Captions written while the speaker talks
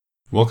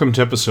Welcome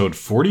to episode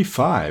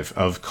 45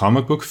 of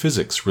Comic Book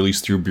Physics,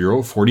 released through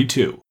Bureau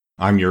 42.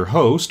 I'm your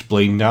host,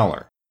 Blaine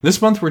Dowler.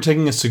 This month we're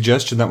taking a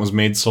suggestion that was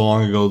made so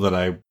long ago that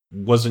I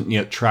wasn't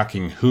yet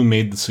tracking who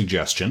made the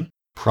suggestion.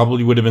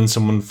 Probably would have been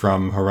someone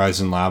from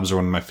Horizon Labs or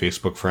one of my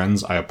Facebook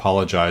friends. I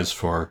apologize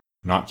for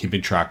not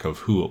keeping track of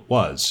who it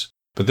was.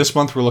 But this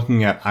month we're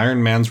looking at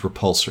Iron Man's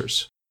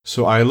repulsors.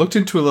 So I looked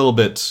into a little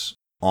bit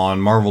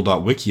on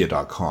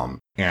marvel.wikia.com,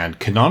 and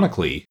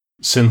canonically,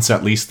 since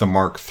at least the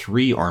Mark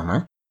III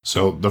armor,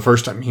 so the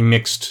first time he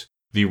mixed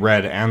the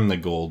red and the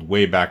gold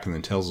way back in the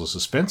Tales of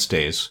Suspense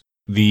days,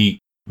 the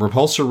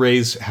repulsor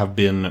rays have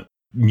been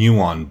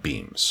muon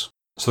beams.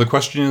 So the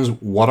question is,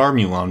 what are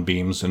muon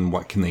beams and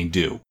what can they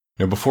do?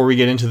 Now, before we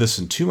get into this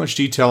in too much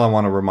detail, I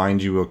want to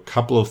remind you a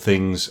couple of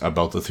things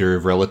about the theory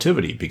of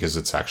relativity, because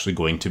it's actually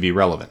going to be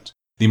relevant.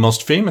 The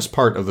most famous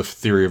part of the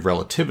theory of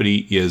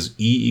relativity is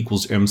E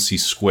equals mc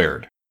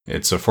squared.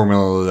 It's a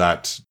formula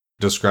that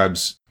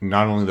describes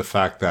not only the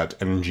fact that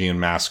energy and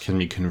mass can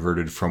be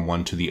converted from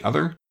one to the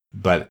other,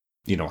 but,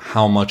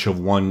 how much of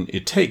one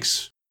it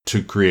takes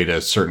to create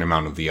a certain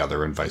amount of the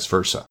other and vice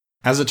versa.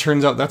 As it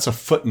turns out, that's a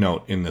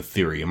footnote in the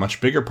theory. A much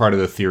bigger part of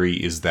the theory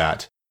is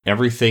that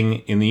everything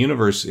in the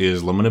universe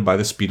is limited by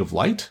the speed of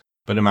light,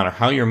 but no matter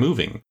how you're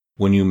moving,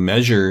 when you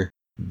measure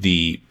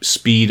the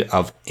speed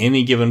of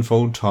any given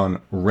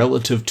photon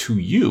relative to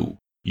you,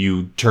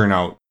 you turn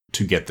out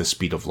to get the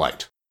speed of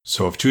light.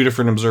 So if two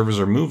different observers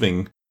are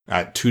moving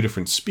at two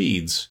different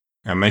speeds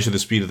and measure the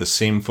speed of the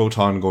same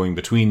photon going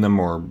between them,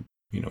 or,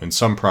 in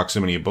some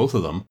proximity of both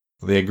of them,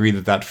 they agree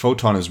that that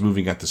photon is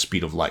moving at the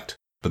speed of light.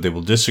 But they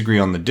will disagree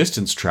on the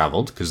distance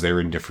traveled because they're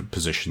in different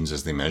positions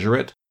as they measure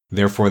it.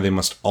 Therefore, they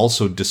must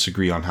also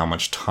disagree on how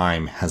much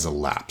time has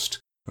elapsed.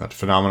 That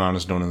phenomenon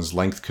is known as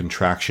length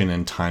contraction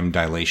and time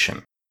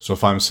dilation. So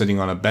if I'm sitting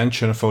on a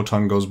bench and a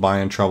photon goes by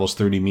and travels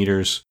 30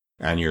 meters,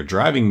 and you're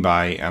driving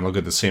by and look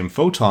at the same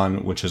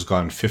photon, which has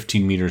gone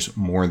 15 meters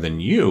more than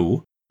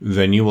you,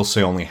 then you will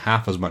say only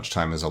half as much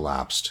time has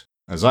elapsed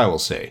as I will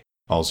say.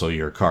 Also,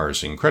 your car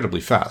is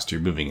incredibly fast. You're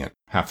moving at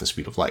half the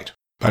speed of light.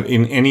 But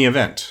in any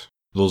event,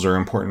 those are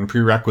important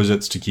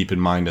prerequisites to keep in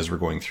mind as we're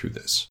going through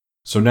this.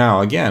 So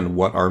now, again,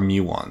 what are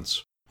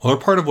muons? Well,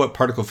 they're part of what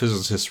particle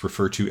physicists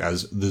refer to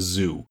as the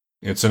zoo.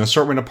 It's an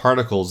assortment of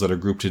particles that are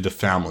grouped into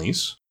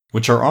families,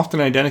 which are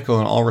often identical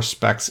in all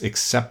respects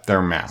except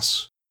their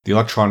mass. The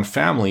electron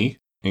family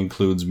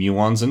includes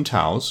muons and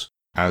taus,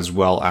 as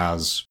well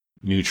as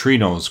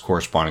neutrinos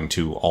corresponding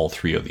to all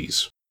three of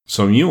these.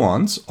 So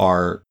muons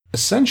are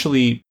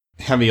essentially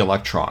heavy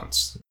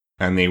electrons,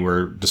 and they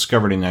were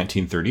discovered in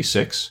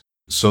 1936.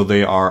 So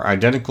they are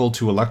identical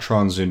to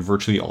electrons in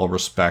virtually all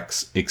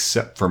respects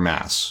except for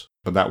mass,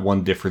 but that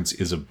one difference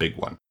is a big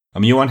one. A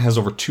muon has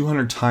over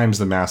 200 times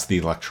the mass of the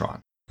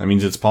electron. That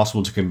means it's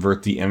possible to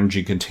convert the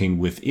energy contained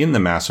within the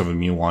mass of a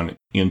muon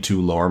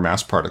into lower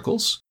mass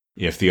particles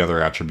if the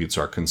other attributes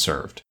are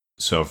conserved.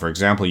 So, for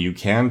example, you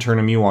can turn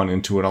a muon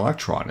into an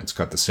electron. It's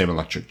got the same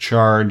electric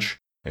charge,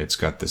 it's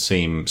got the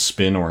same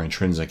spin or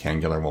intrinsic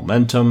angular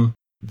momentum.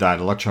 That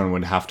electron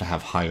would have to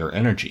have higher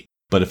energy.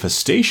 But if a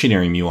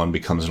stationary muon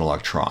becomes an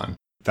electron,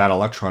 that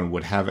electron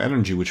would have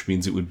energy, which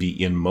means it would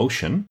be in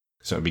motion,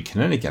 so it would be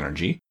kinetic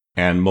energy,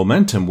 and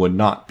momentum would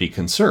not be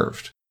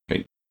conserved.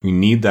 Okay? We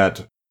need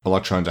that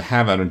electron to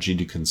have energy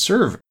to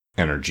conserve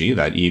energy,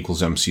 that E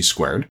equals mc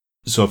squared.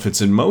 So if it's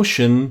in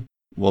motion,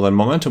 well, then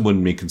momentum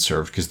wouldn't be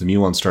conserved because the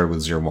muon started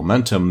with zero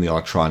momentum, the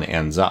electron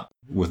ends up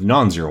with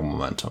non-zero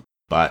momentum.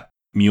 But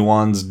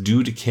muons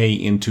do decay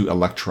into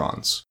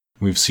electrons.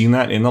 We've seen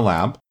that in the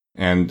lab,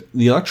 and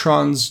the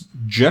electrons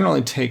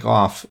generally take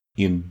off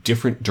in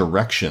different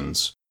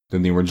directions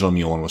than the original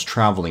muon was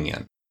traveling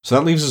in. So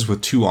that leaves us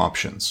with two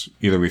options.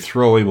 Either we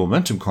throw away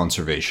momentum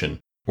conservation,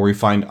 or we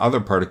find other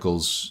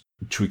particles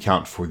to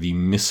account for the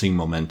missing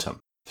momentum.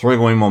 Throwing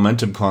away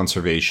momentum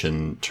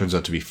conservation turns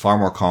out to be far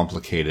more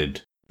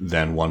complicated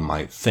than one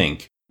might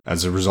think.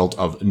 As a result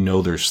of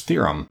Noether's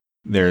theorem,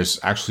 there's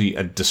actually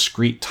a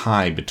discrete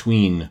tie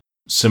between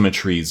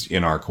symmetries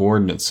in our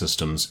coordinate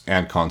systems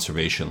and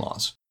conservation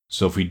laws.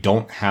 So if we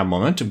don't have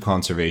momentum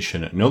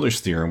conservation, Noether's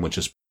theorem, which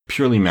is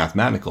purely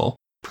mathematical,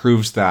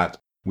 proves that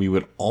we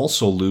would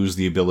also lose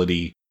the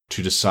ability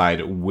to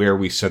decide where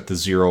we set the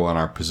zero on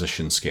our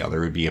position scale. There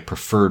would be a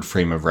preferred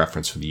frame of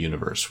reference for the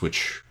universe,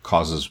 which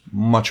causes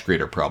much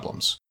greater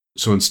problems.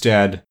 So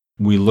instead,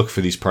 we look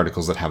for these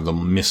particles that have the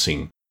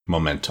missing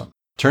momentum.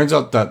 Turns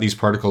out that these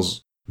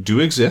particles do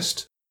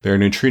exist. They're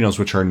neutrinos,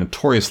 which are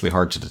notoriously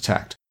hard to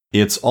detect.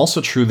 It's also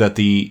true that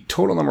the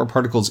total number of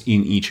particles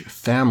in each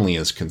family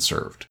is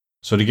conserved.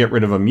 So to get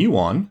rid of a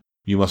muon,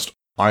 you must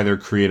either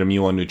create a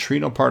muon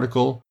neutrino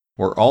particle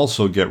or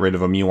also get rid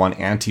of a muon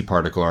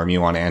antiparticle or a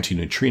muon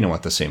antineutrino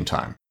at the same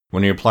time.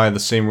 When you apply the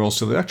same rules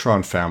to the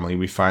electron family,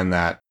 we find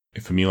that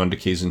if a muon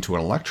decays into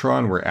an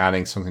electron, we're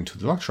adding something to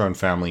the electron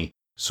family,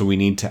 so we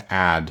need to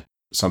add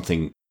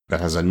something that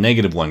has a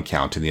negative one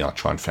count in the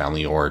electron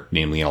family, or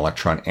namely an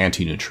electron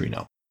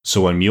antineutrino.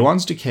 So when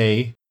muons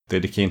decay, they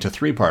decay into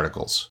three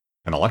particles: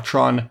 an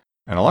electron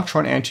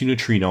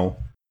antineutrino,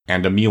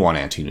 and a muon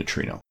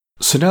antineutrino.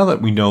 So now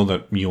that we know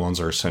that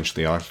muons are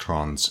essentially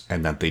electrons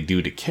and that they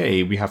do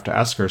decay, we have to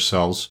ask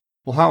ourselves,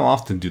 well, how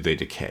often do they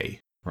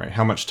decay? Right?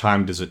 How much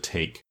time does it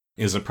take?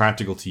 Is it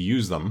practical to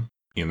use them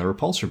in the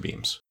repulsor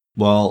beams?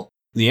 Well,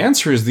 the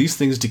answer is these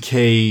things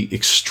decay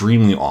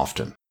extremely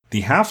often.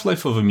 The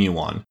half-life of a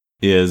muon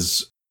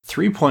is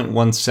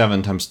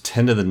 3.17 times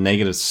 10 to the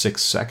negative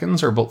 6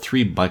 seconds, or about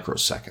 3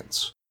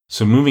 microseconds.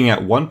 So moving at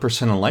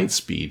 1% of light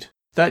speed,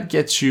 that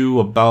gets you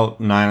about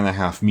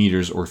 9.5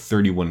 meters or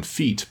 31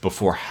 feet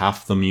before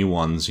half the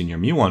muons in your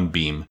muon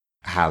beam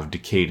have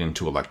decayed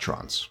into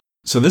electrons.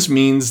 So this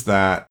means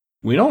that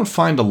we don't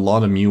find a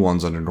lot of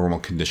muons under normal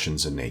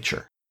conditions in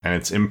nature, and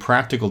it's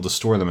impractical to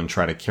store them and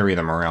try to carry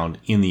them around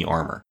in the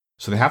armor.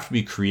 So they have to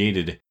be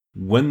created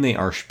when they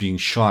are being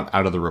shot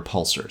out of the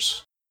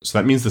repulsors. So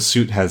that means the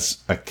suit has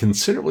a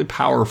considerably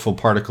powerful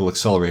particle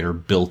accelerator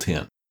built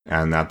in,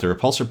 and that the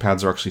repulsor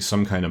pads are actually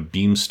some kind of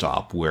beam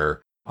stop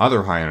where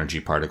other high-energy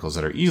particles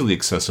that are easily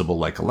accessible,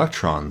 like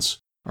electrons,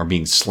 are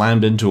being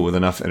slammed into it with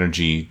enough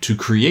energy to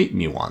create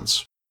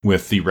muons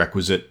with the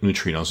requisite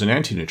neutrinos and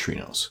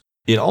antineutrinos.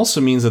 It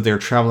also means that they're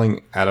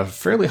traveling at a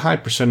fairly high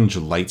percentage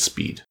of light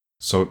speed,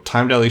 so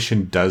time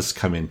dilation does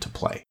come into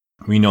play.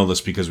 We know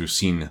this because we've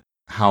seen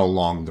how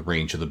long the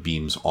range of the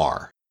beams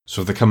are.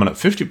 So if they're coming at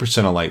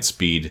 50% of light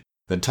speed,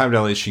 then time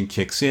dilation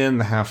kicks in,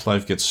 the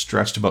half-life gets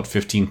stretched about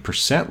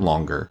 15%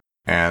 longer.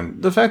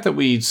 And the fact that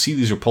we see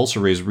these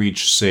repulsor rays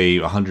reach, say,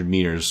 100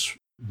 meters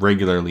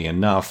regularly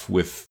enough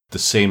with the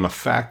same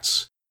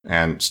effects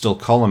and still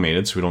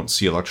collimated, so we don't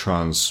see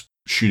electrons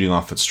shooting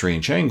off at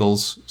strange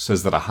angles,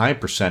 says that a high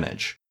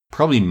percentage,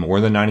 probably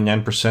more than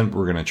 99%, but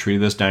we're going to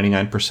treat it as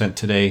 99%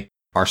 today,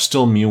 are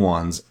still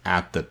muons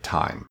at the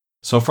time.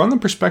 So from the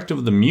perspective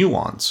of the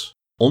muons,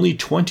 only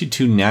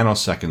 22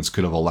 nanoseconds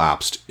could have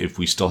elapsed if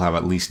we still have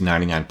at least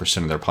 99%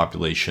 of their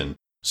population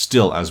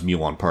still as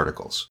muon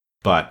particles.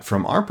 But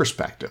from our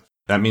perspective,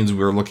 that means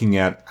we're looking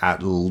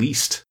at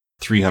least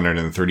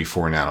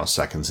 334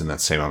 nanoseconds in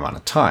that same amount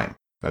of time.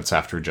 That's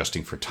after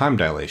adjusting for time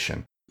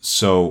dilation.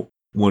 So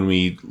when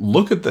we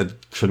look at the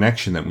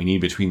connection that we need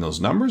between those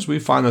numbers, we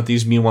find that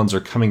these muons are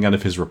coming out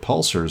of his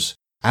repulsors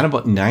at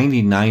about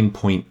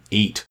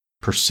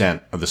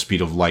 99.8% of the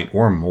speed of light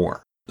or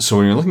more. So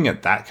when you're looking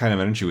at that kind of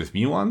energy with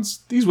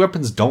muons, these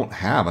weapons don't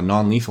have a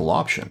non-lethal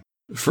option.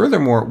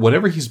 Furthermore,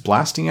 whatever he's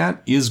blasting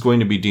at is going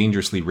to be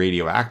dangerously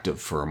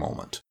radioactive for a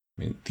moment.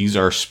 I mean, these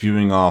are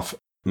spewing off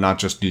not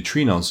just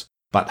neutrinos,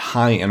 but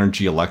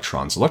high-energy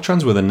electrons.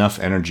 Electrons with enough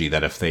energy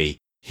that if they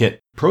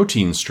hit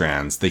protein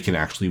strands, they can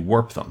actually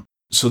warp them.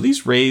 So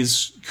these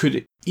rays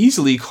could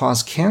easily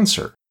cause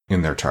cancer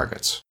in their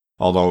targets.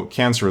 Although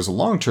cancer is a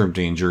long-term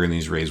danger, and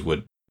these rays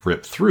would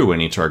rip through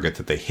any target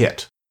that they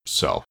hit.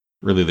 So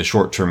really the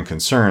short-term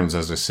concerns,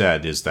 as I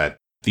said, is that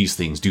these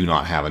things do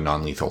not have a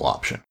non-lethal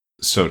option.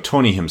 So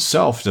Tony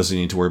himself doesn't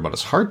need to worry about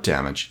his heart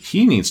damage,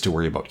 he needs to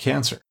worry about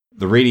cancer.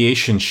 The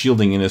radiation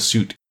shielding in his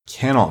suit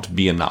cannot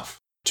be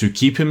enough. To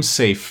keep him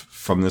safe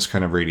from this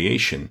kind of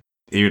radiation,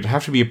 it would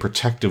have to be a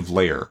protective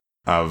layer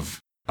of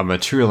a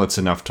material that's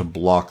enough to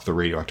block the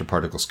radioactive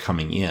particles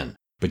coming in.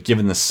 But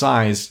given the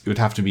size, it would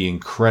have to be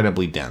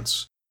incredibly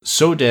dense.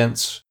 So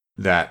dense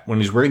that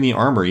when he's wearing the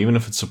armor, even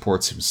if it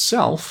supports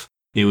himself,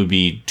 it would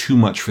be too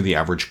much for the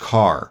average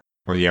car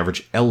or the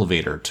average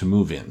elevator to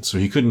move in. So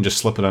he couldn't just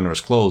slip it under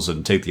his clothes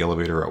and take the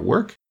elevator at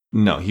work.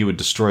 No, he would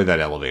destroy that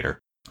elevator.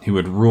 He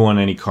would ruin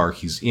any car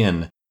he's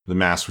in. The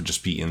mass would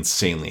just be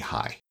insanely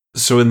high.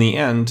 So in the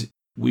end,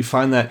 we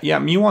find that, yeah,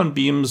 muon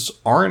beams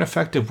are an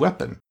effective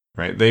weapon,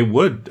 right? They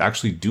would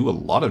actually do a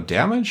lot of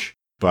damage,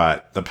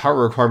 but the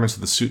power requirements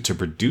of the suit to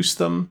produce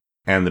them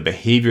and the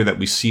behavior that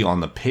we see on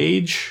the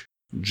page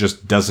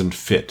just doesn't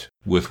fit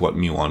with what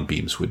muon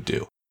beams would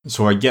do.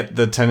 So I get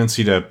the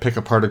tendency to pick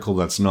a particle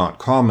that's not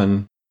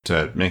common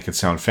to make it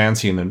sound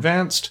fancy and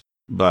advanced,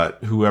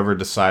 but whoever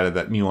decided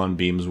that muon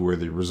beams were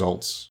the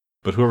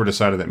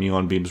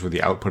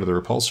output of the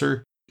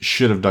repulsor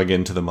should have dug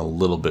into them a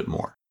little bit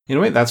more.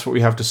 Anyway, that's what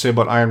we have to say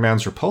about Iron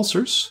Man's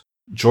repulsors.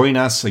 Join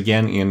us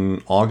again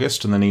in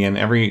August and then again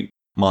every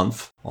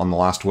month on the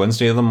last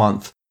Wednesday of the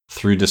month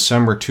through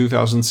December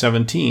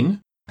 2017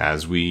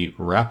 as we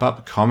wrap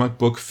up comic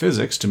book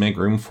physics to make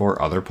room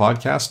for other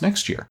podcasts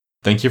next year.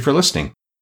 Thank you for listening.